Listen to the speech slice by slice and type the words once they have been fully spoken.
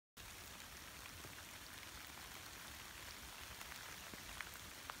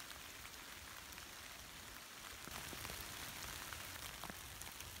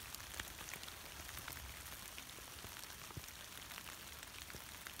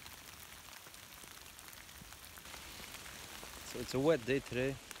It's a wet day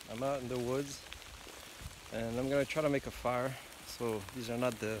today. I'm out in the woods and I'm gonna try to make a fire. So these are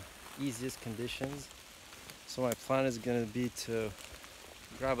not the easiest conditions. So my plan is gonna be to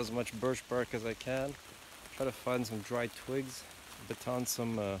grab as much birch bark as I can, try to find some dry twigs, baton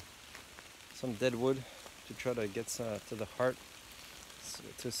some dead wood to try to get to the heart,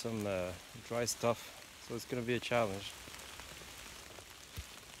 to some dry stuff. So it's gonna be a challenge.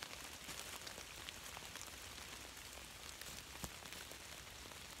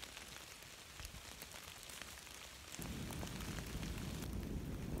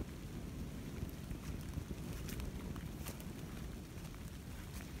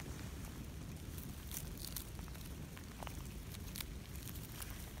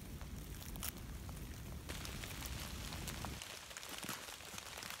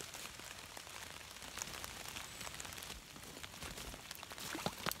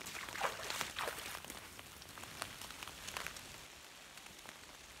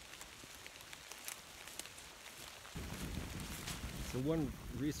 So one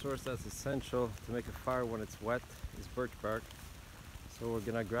resource that's essential to make a fire when it's wet is birch bark. So we're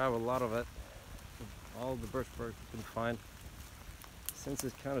gonna grab a lot of it, all the birch bark we can find. Since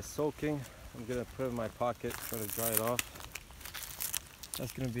it's kind of soaking, I'm gonna put it in my pocket, try to dry it off.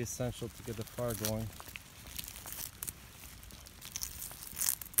 That's gonna be essential to get the fire going.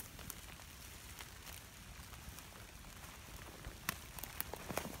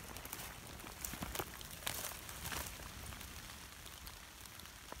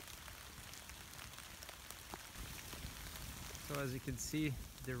 So as you can see,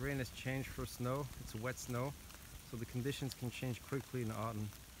 the rain has changed for snow. It's wet snow, so the conditions can change quickly in the autumn.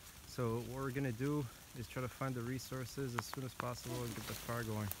 So what we're gonna do is try to find the resources as soon as possible and get the fire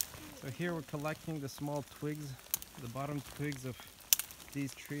going. So here we're collecting the small twigs, the bottom twigs of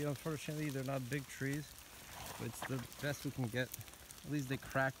these trees. Unfortunately, they're not big trees, but it's the best we can get. At least they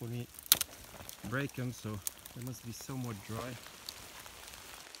crack when you break them, so they must be somewhat dry.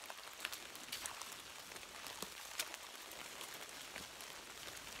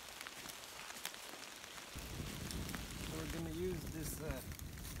 We're going to use this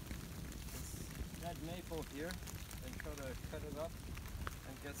red maple here and try to cut it up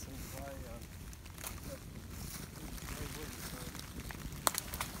and get some dry wood inside.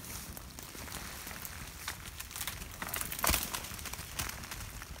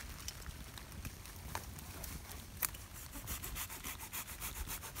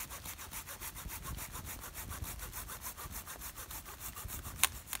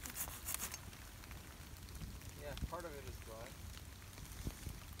 Yeah, part of it is dry.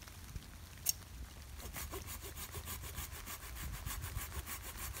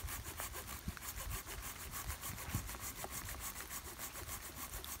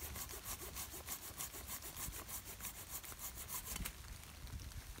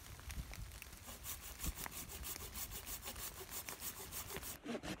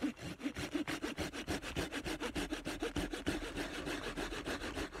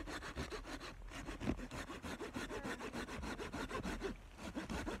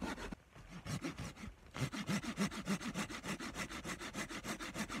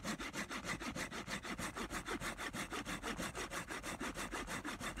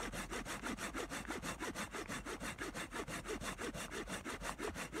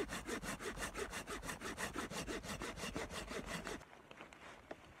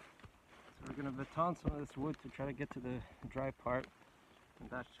 We're going to baton some of this wood to try to get to the dry part, and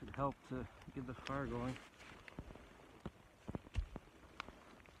that should help to get the fire going.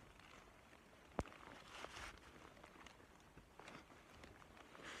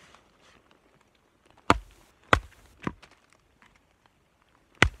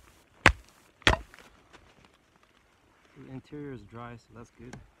 The interior is dry, so that's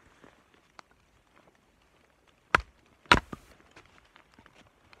good.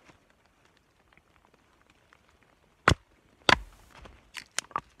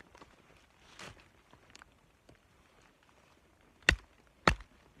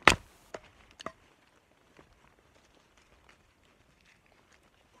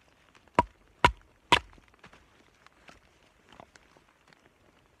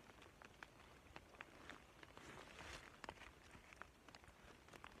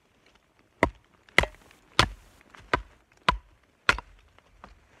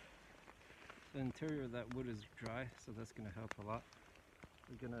 The interior of that wood is dry, so that's going to help a lot.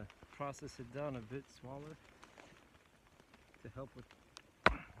 We're going to process it down a bit smaller to help with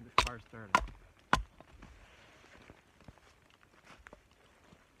the fire starting.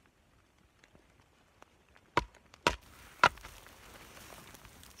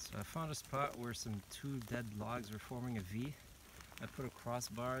 So I found a spot where some two dead logs were forming a V. I put a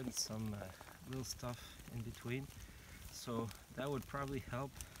crossbar and some little stuff in between, so that would probably help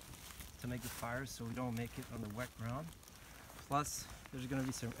to make the fire so we don't make it on the wet ground. Plus there's going to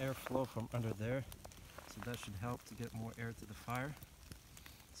be some airflow from under there, so that should help to get more air to the fire.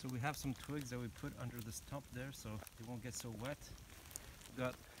 So we have some twigs that we put under the stump there so it won't get so wet. We've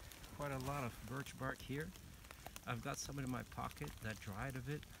got quite a lot of birch bark here. I've got some in my pocket that dried a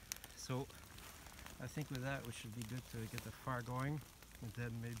bit, so I think with that we should be good to get the fire going and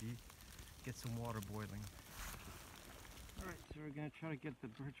then maybe get some water boiling. Alright, so we're going to try to get the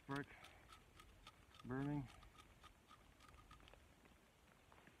birch bark burning.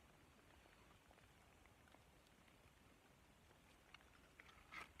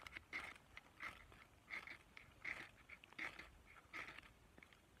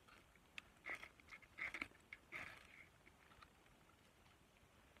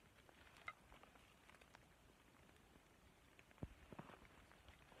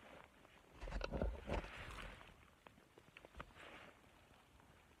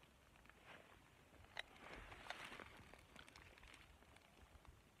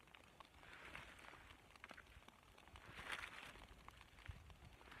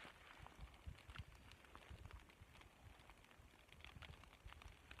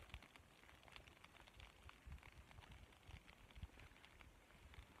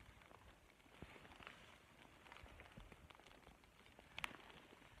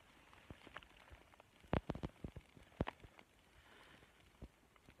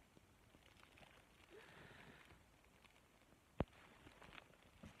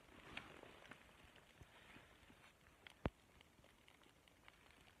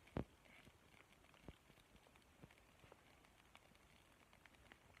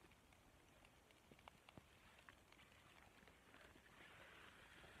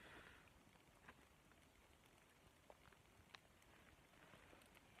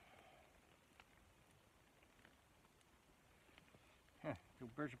 The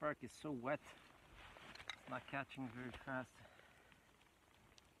birch bark is so wet, it's not catching very fast.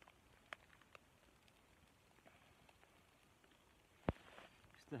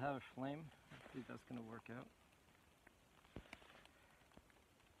 Just to have a flame, hopefully that's going to work out.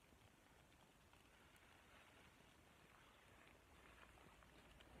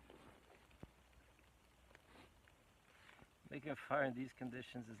 Making a fire in these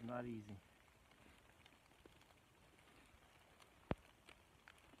conditions is not easy.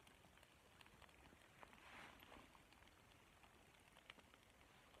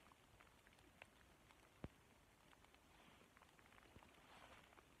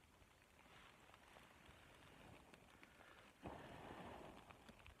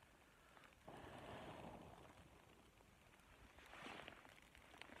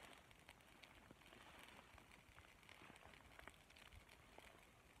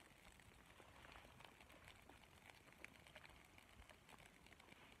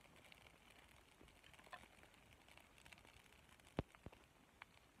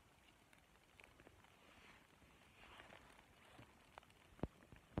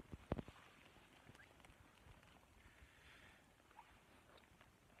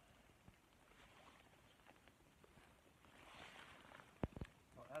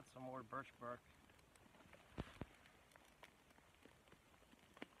 I'll add some more birch bark.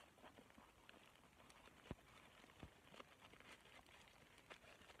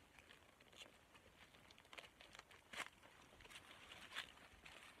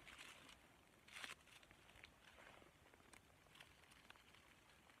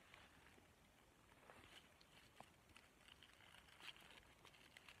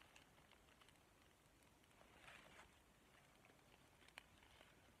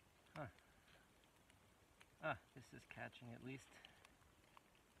 This is catching at least.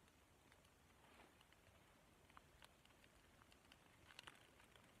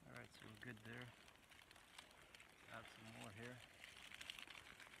 Alright, so we're good there. Add some more here.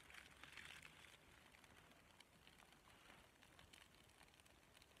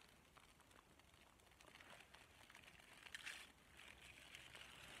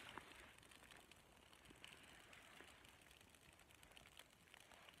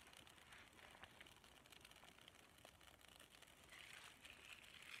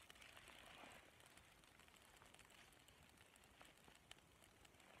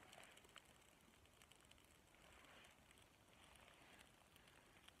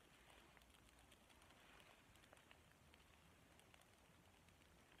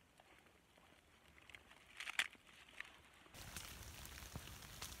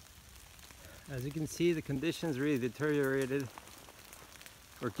 As you can see, the conditions really deteriorated.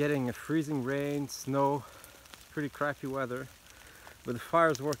 We're getting a freezing rain, snow, pretty crappy weather. but the fire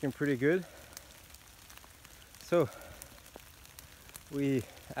is working pretty good. So we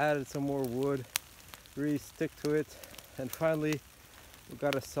added some more wood, really stick to it, and finally we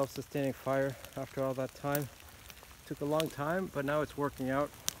got a self-sustaining fire after all that time. Took a long time, but now it's working out.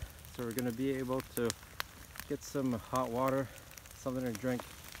 So we're gonna be able to get some hot water, something to drink.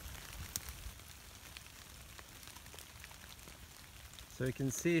 So you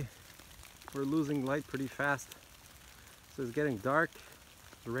can see we're losing light pretty fast. So it's getting dark,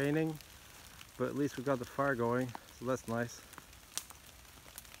 it's raining, but at least we got the fire going, so that's nice.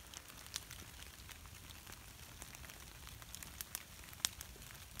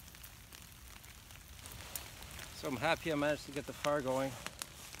 So I'm happy I managed to get the fire going.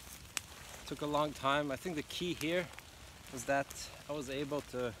 It took a long time. I think the key here was that I was able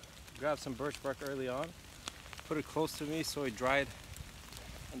to grab some birch bark early on, put it close to me so it dried,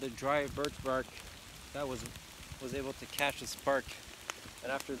 and the dry birch bark that was able to catch the spark.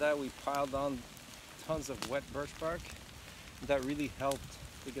 And after that we piled on tons of wet birch bark. That really helped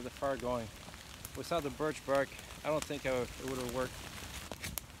to get the fire going. Without the birch bark, I don't think it would have worked.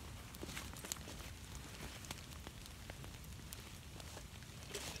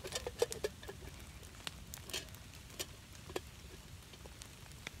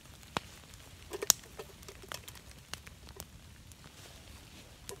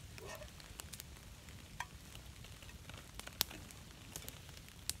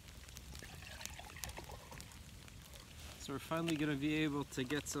 So we're finally going to be able to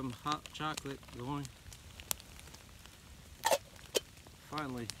get some hot chocolate going.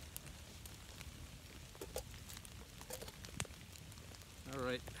 Finally.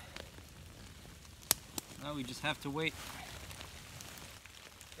 Alright. Now we just have to wait.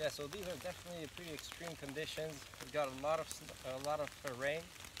 Yeah, so these are definitely pretty extreme conditions. We've got a lot of rain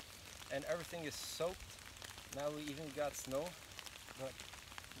and everything is soaked. Now we even got snow. But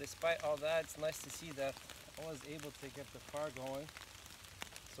despite all that, it's nice to see that I was able to get the fire going.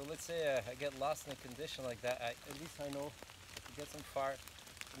 So let's say I get lost in a condition like that, at least I know to get some fire,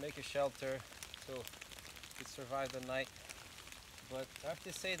 to make a shelter, so to survive the night. But I have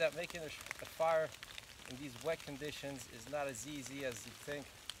to say that making a fire in these wet conditions is not as easy as you think.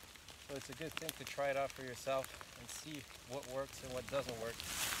 So it's a good thing to try it out for yourself and see what works and what doesn't work.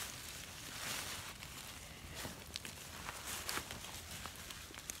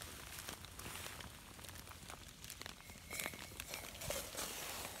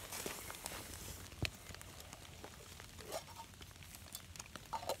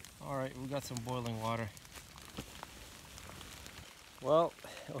 Alright, we got some boiling water. Well,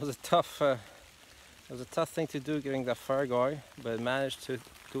 it was a tough thing to do getting that fire going, but I managed to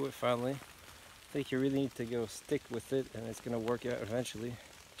do it finally. I think you really need to go stick with it and it's gonna work out eventually.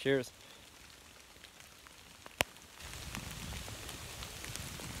 Cheers.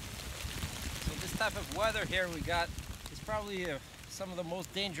 So this type of weather here we got is probably some of the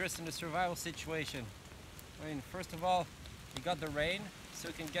most dangerous in the survival situation. I mean, first of all, you got the rain, so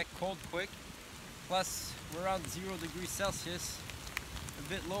it can get cold quick. Plus, we're around 0 degrees Celsius, a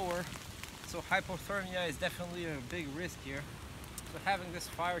bit lower. So hypothermia is definitely a big risk here. So having this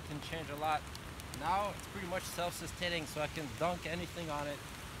fire can change a lot. Now it's pretty much self-sustaining, so I can dunk anything on it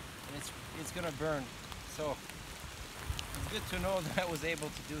and it's gonna burn. So it's good to know that I was able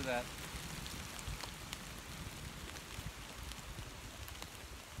to do that.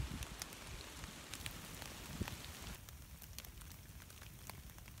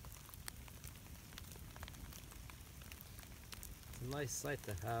 It's a nice sight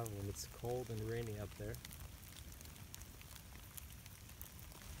to have when it's cold and rainy out there.